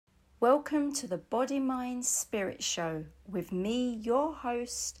Welcome to the Body, Mind, Spirit Show with me, your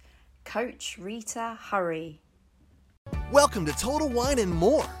host, Coach Rita Hurry. Welcome to Total Wine and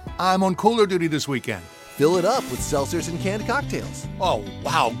More. I'm on cooler duty this weekend. Fill it up with seltzers and canned cocktails. Oh,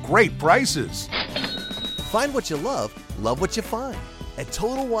 wow, great prices. Find what you love what you find. At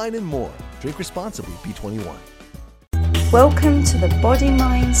Total Wine and More. Drink responsibly, B21. Welcome to the Body,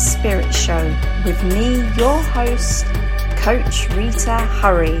 Mind, Spirit Show with me, your host, Coach Rita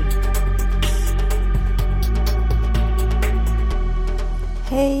Hurry.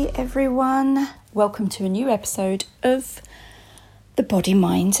 Hey everyone, welcome to a new episode of the Body,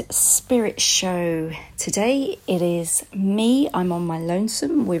 Mind, Spirit Show. Today it is me. I'm on my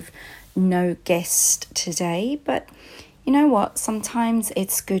lonesome with no guest today, but you know what? Sometimes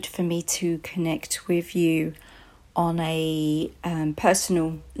it's good for me to connect with you on a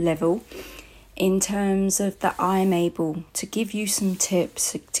personal level in terms of that I'm able to give you some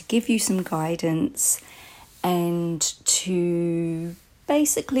tips, to give you some guidance, and to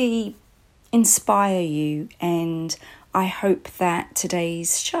basically inspire you. And I hope that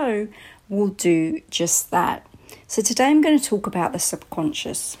today's show will do just that. So today I'm going to talk about the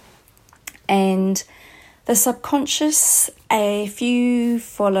subconscious. And the subconscious, if you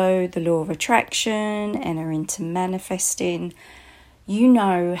follow the law of attraction and are into manifesting, you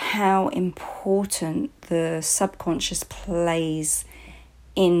know how important the subconscious plays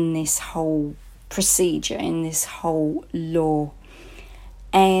in this whole procedure, in this whole law.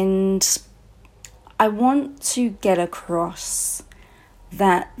 And I want to get across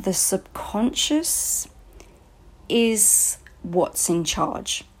that the subconscious is what's in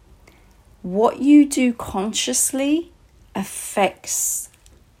charge. What you do consciously affects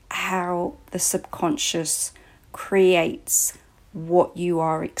how the subconscious creates what you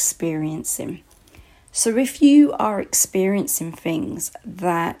are experiencing. So if you are experiencing things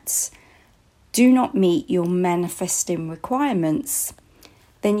that do not meet your manifesting requirements,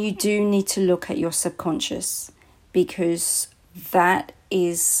 then you do need to look at your subconscious, because that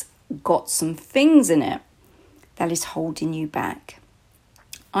is got some things in it that is holding you back.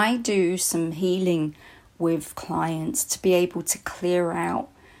 I do some healing with clients to be able to clear out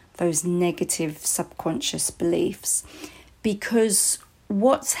those negative subconscious beliefs, because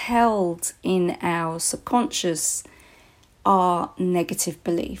what's held in our subconscious are negative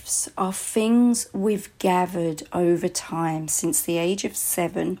beliefs, are things we've gathered over time since the age of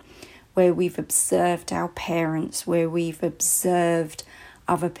 7, where we've observed our parents, where we've observed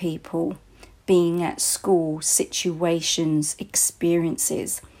other people, being at school, situations,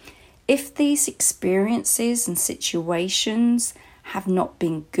 experiences. If these experiences and situations have not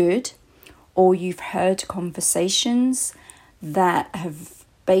been good, or you've heard conversations that have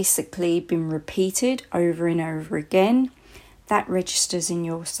basically been repeated over and over again, that registers in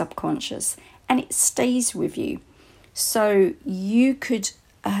your subconscious and it stays with you. So you could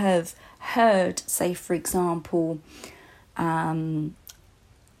have heard, say for example,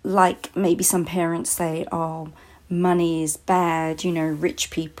 like maybe some parents say, oh, money is bad,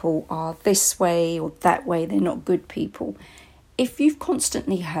 rich people are this way or that way, they're not good people. If you've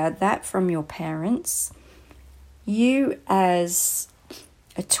constantly heard that from your parents, you as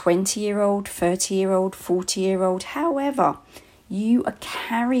a 20-year-old, 30-year-old, 40-year-old, however, you are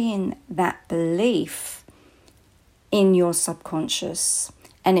carrying that belief in your subconscious,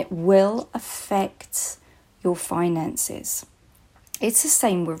 and it will affect your finances. It's the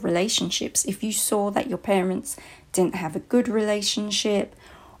same with relationships. If you saw that your parents didn't have a good relationship,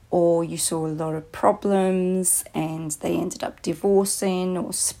 or you saw a lot of problems and they ended up divorcing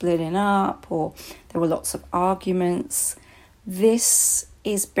or splitting up, or there were lots of arguments, this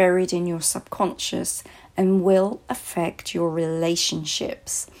is buried in your subconscious and will affect your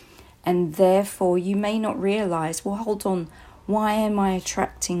relationships. And therefore you may not realize, well, hold on, why am I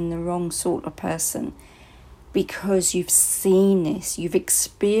attracting the wrong sort of person? Because you've seen this, you've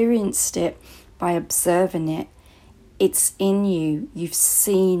experienced it by observing it. It's in you. You've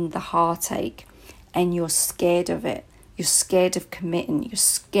seen the heartache and you're scared of it. You're scared of committing. You're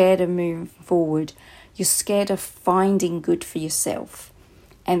scared of moving forward. You're scared of finding good for yourself.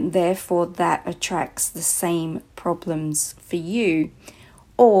 And therefore that attracts the same problems for you.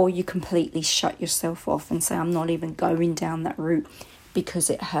 Or you completely shut yourself off and say, I'm not even going down that route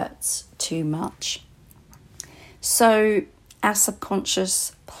because it hurts too much. So our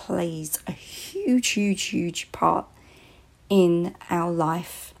subconscious plays a huge part in our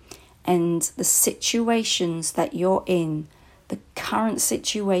life, and the situations that you're in, the current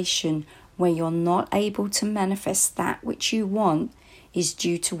situation where you're not able to manifest that which you want, is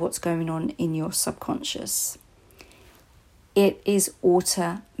due to what's going on in your subconscious. It is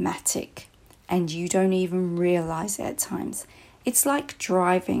automatic and you don't even realize it at times. It's like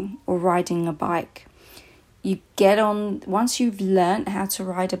driving or riding a bike. You get on, once you've learned how to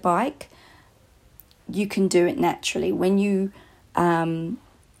ride a bike, you can do it naturally. When you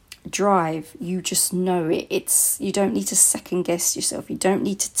drive, you just know it. You don't need to second guess yourself. You don't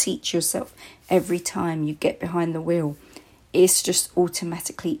need to teach yourself every time you get behind the wheel. It's just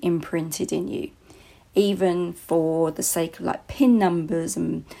automatically imprinted in you. Even for the sake of like PIN numbers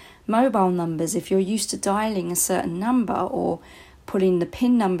and mobile numbers, if you're used to dialing a certain number or putting the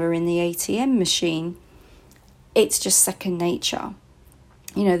PIN number in the ATM machine, it's just second nature.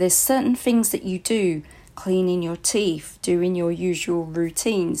 You know, there's certain things that you do, cleaning your teeth, doing your usual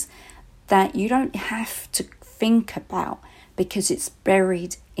routines, that you don't have to think about because it's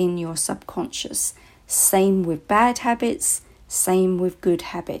buried in your subconscious. Same with bad habits, same with good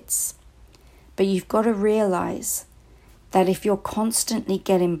habits. But you've got to realize that if you're constantly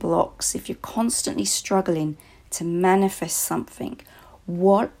getting blocks, if you're constantly struggling to manifest something,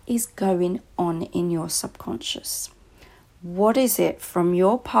 what is going on in your subconscious? What is it from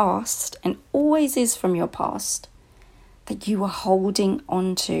your past, and always is from your past, that you are holding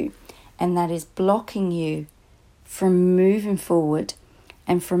on to and that is blocking you from moving forward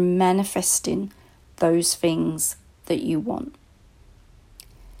and from manifesting those things that you want?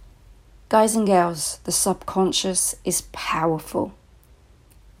 Guys and girls, the subconscious is powerful,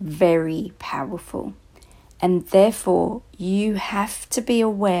 very powerful. And therefore, you have to be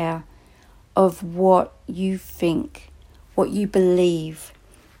aware of what you think, what you believe,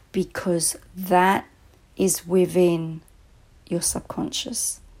 because that is within your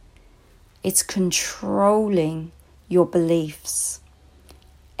subconscious. It's controlling your beliefs.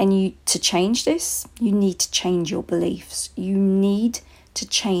 And to change this, you need to change your beliefs. You need to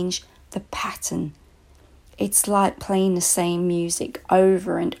change the pattern. It's like playing the same music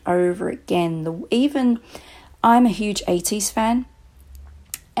over and over again. I'm a huge 80s fan,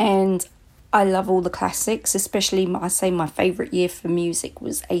 and I love all the classics, especially I say my favourite year for music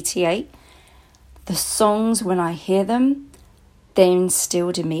was 88. The songs, when I hear them, they're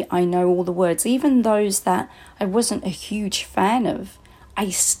instilled in me. I know all the words, even those that I wasn't a huge fan of. I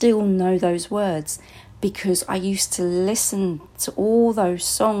still know those words because I used to listen to all those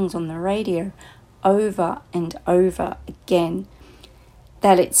songs on the radio over and over again,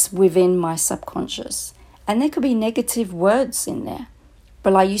 that it's within my subconscious. And there could be negative words in there,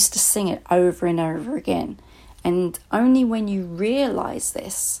 but I used to sing it over and over again. And only when you realize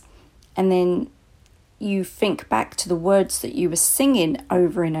this, and then you think back to the words that you were singing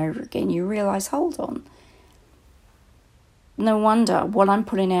over and over again, you realize, hold on, no wonder what I'm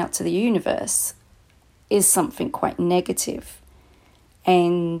putting out to the universe is something quite negative.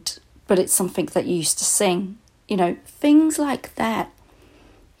 But it's something that you used to sing. You know, things like that,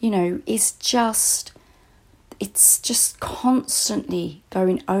 it's just constantly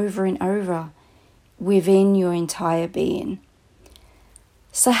going over and over within your entire being.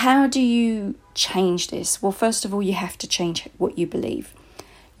 So how do you change this? Well, first of all, you have to change what you believe.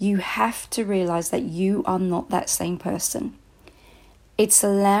 You have to realize that you are not that same person. It's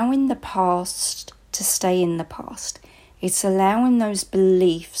allowing the past to stay in the past. It's allowing those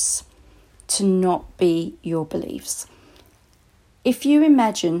beliefs to not be your beliefs. If you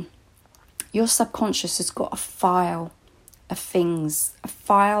imagine your subconscious has got a file of things, a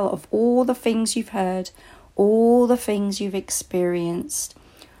file of all the things you've heard, all the things you've experienced,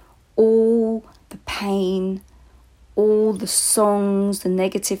 all the pain, all the songs, the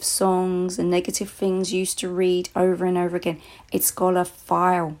negative things you used to read over and over again. It's got a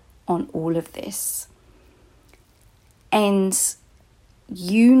file on all of this. And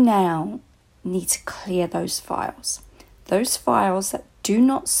you now need to clear those files. Those files that do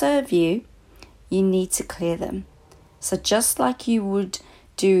not serve you, you need to clear them. So just like you would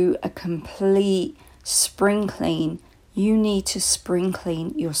do a complete spring clean, you need to spring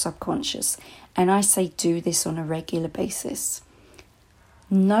clean your subconscious. And I say do this on a regular basis.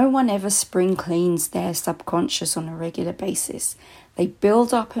 No one ever spring cleans their subconscious on a regular basis. They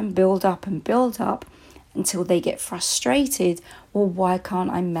build up and build up and build up until they get frustrated. Well, why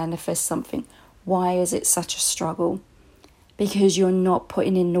can't I manifest something? Why is it such a struggle? Because you're not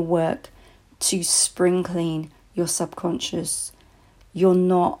putting in the work to spring clean your subconscious. You're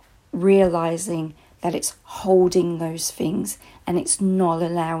not realizing that it's holding those things and it's not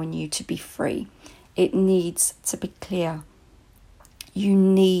allowing you to be free. It needs to be clear. You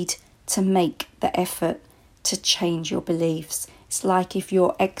need to make the effort to change your beliefs. It's like if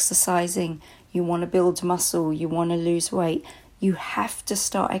you're exercising, you want to build muscle, you want to lose weight, You have to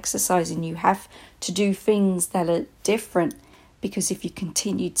start exercising. You have to do things that are different, because if you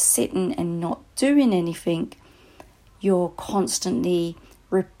continue sitting and not doing anything, you're constantly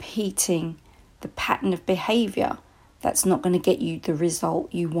repeating the pattern of behavior that's not going to get you the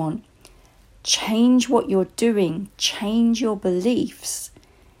result you want. Change what you're doing, change your beliefs,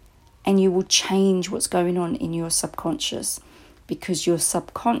 and you will change what's going on in your subconscious, because your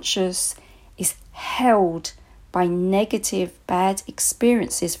subconscious is held by negative, bad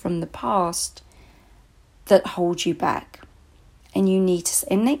experiences from the past that hold you back. And you need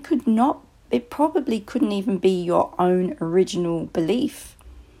to, and it probably couldn't even be your own original belief.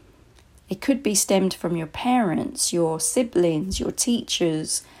 It could be stemmed from your parents, your siblings, your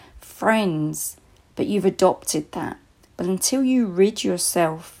teachers, friends, but you've adopted that. But until you rid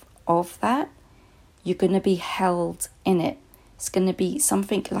yourself of that, you're going to be held in it. It's going to be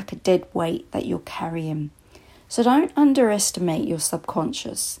something like a dead weight that you're carrying. So don't underestimate your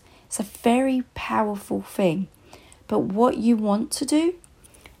subconscious. It's a very powerful thing. But what you want to do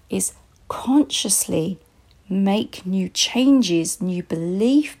is consciously make new changes, new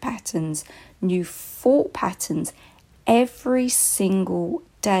belief patterns, new thought patterns every single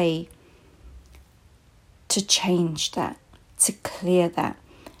day to change that, to clear that.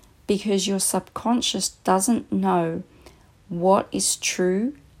 Because your subconscious doesn't know what is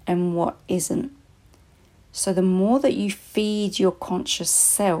true and what isn't. So the more that you feed your conscious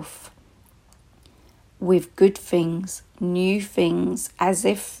self with good things, new things, as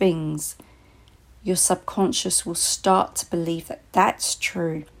if things, your subconscious will start to believe that that's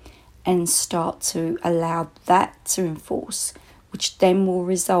true and start to allow that to enforce, which then will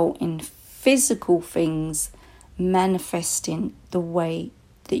result in physical things manifesting the way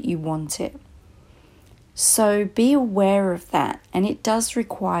that you want it. So be aware of that, and it does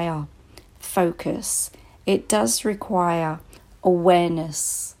require focus. It does require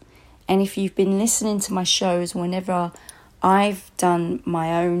awareness. And if you've been listening to my shows, whenever I've done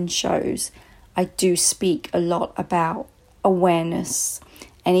my own shows, I do speak a lot about awareness.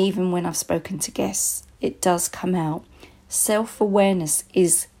 And even when I've spoken to guests, it does come out. Self-awareness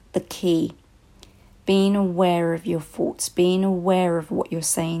is the key. Being aware of your thoughts, being aware of what you're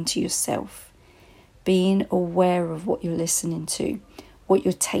saying to yourself, being aware of what you're listening to, what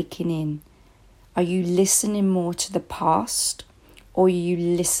you're taking in. Are you listening more to the past, or are you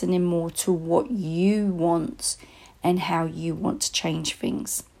listening more to what you want and how you want to change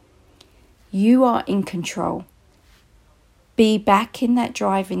things? You are in control. Be back in that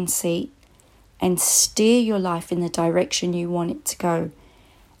driving seat and steer your life in the direction you want it to go.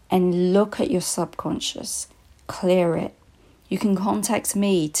 And look at your subconscious. Clear it. You can contact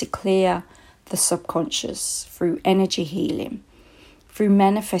me to clear the subconscious through energy healing, through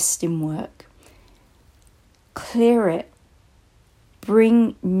manifesting work. Clear it.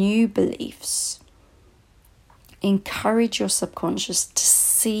 Bring new beliefs. Encourage your subconscious to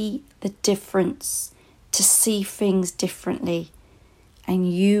see the difference, to see things differently,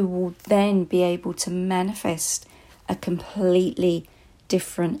 and you will then be able to manifest a completely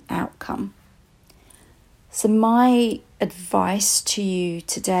different outcome. So my advice to you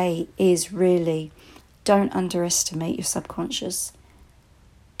today is really, don't underestimate your subconscious.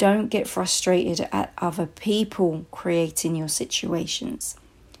 Don't get frustrated at other people creating your situations.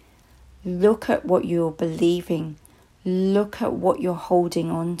 Look at what you're believing. Look at what you're holding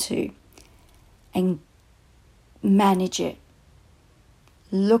on to and manage it.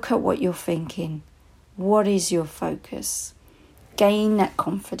 Look at what you're thinking. What is your focus? Gain that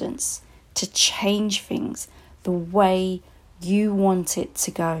confidence to change things the way you want it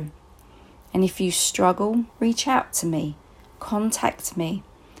to go. And if you struggle, reach out to me. Contact me.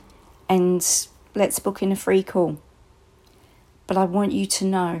 And let's book in a free call. But I want you to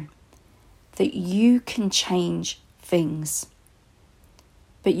know that you can change things.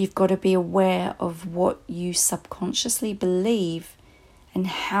 But you've got to be aware of what you subconsciously believe and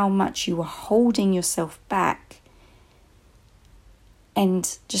how much you are holding yourself back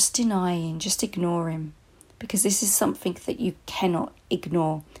and just denying, just ignoring. Because this is something that you cannot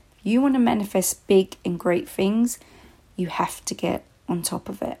ignore. If you want to manifest big and great things, you have to get on top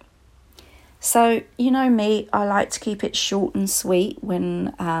of it. So, you know me, I like to keep it short and sweet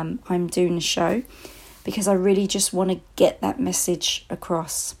when I'm doing a show, because I really just want to get that message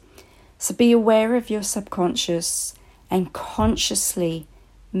across. So be aware of your subconscious and consciously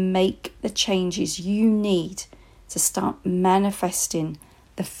make the changes you need to start manifesting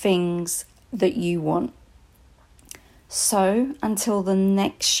the things that you want. So until the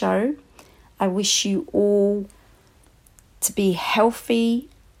next show, I wish you all to be healthy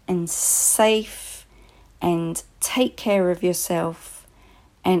and safe and take care of yourself,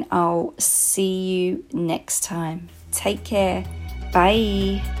 and I'll see you next time. Take care.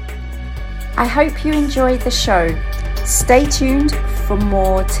 Bye. I hope you enjoyed the show. Stay tuned for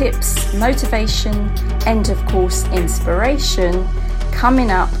more tips, motivation, and of course, inspiration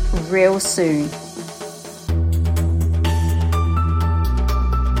coming up real soon.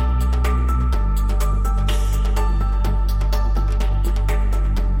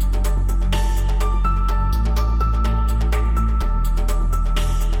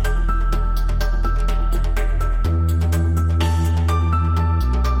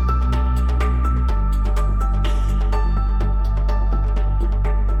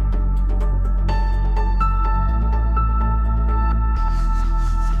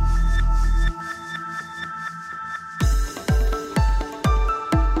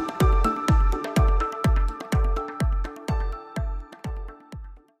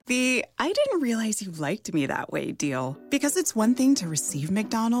 I didn't realize you liked me that way deal. Because it's one thing to receive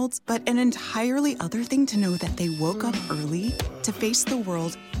McDonald's, but an entirely other thing to know that they woke up early to face the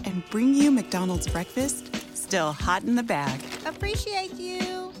world and bring you McDonald's breakfast still hot in the bag. Appreciate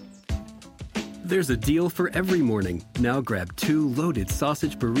you. There's a deal for every morning. Now grab 2 loaded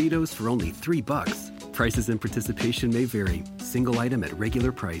sausage burritos for only $3. Prices and participation may vary. Single item at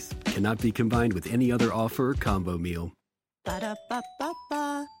regular price. Cannot be combined with any other offer or combo meal.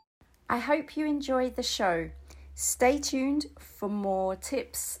 Ba-da-ba-ba-ba. I hope you enjoyed the show. Stay tuned for more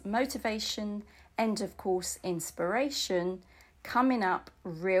tips, motivation, and of course, inspiration coming up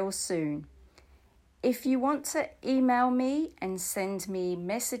real soon. If you want to email me and send me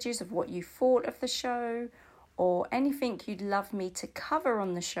messages of what you thought of the show or anything you'd love me to cover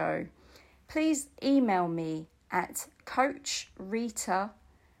on the show, please email me at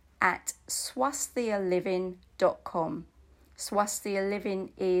coachrita@swasthialiving.com. Swasthia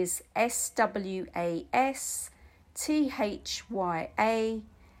Living is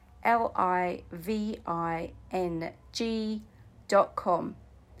SWASTHYALIVING.com.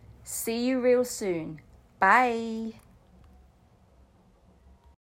 See you real soon. Bye.